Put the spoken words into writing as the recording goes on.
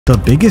The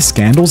biggest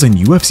scandals in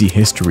UFC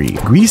history.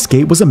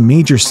 Greasegate was a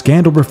major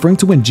scandal referring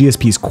to when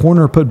GSP's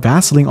corner put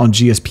vaseline on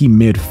GSP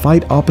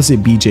mid-fight opposite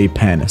BJ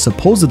Penn,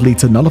 supposedly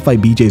to nullify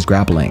BJ's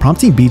grappling,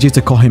 prompting BJ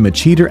to call him a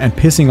cheater and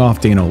pissing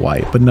off Dana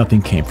White, but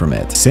nothing came from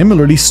it.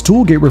 Similarly,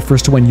 Stoolgate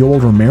refers to when Yoel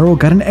Romero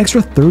got an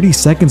extra 30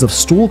 seconds of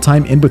stool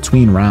time in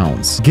between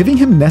rounds, giving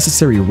him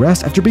necessary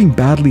rest after being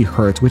badly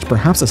hurt, which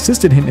perhaps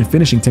assisted him in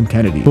finishing Tim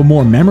Kennedy. But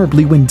more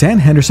memorably, when Dan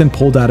Henderson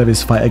pulled out of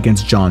his fight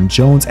against Jon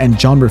Jones and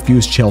Jon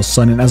refused Chael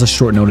Sonnen as a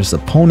short notice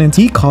opponent,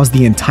 he caused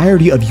the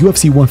entirety of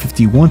UFC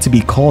 151 to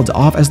be called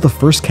off as the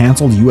first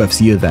cancelled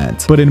UFC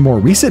event. But in more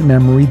recent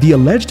memory, the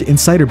alleged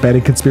insider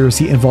betting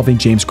conspiracy involving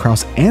James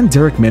Krause and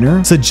Darrick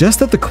suggests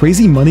that the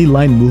crazy money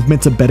line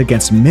movement to bet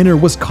against Minner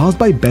was caused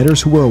by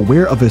bettors who were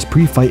aware of his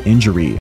pre-fight injury.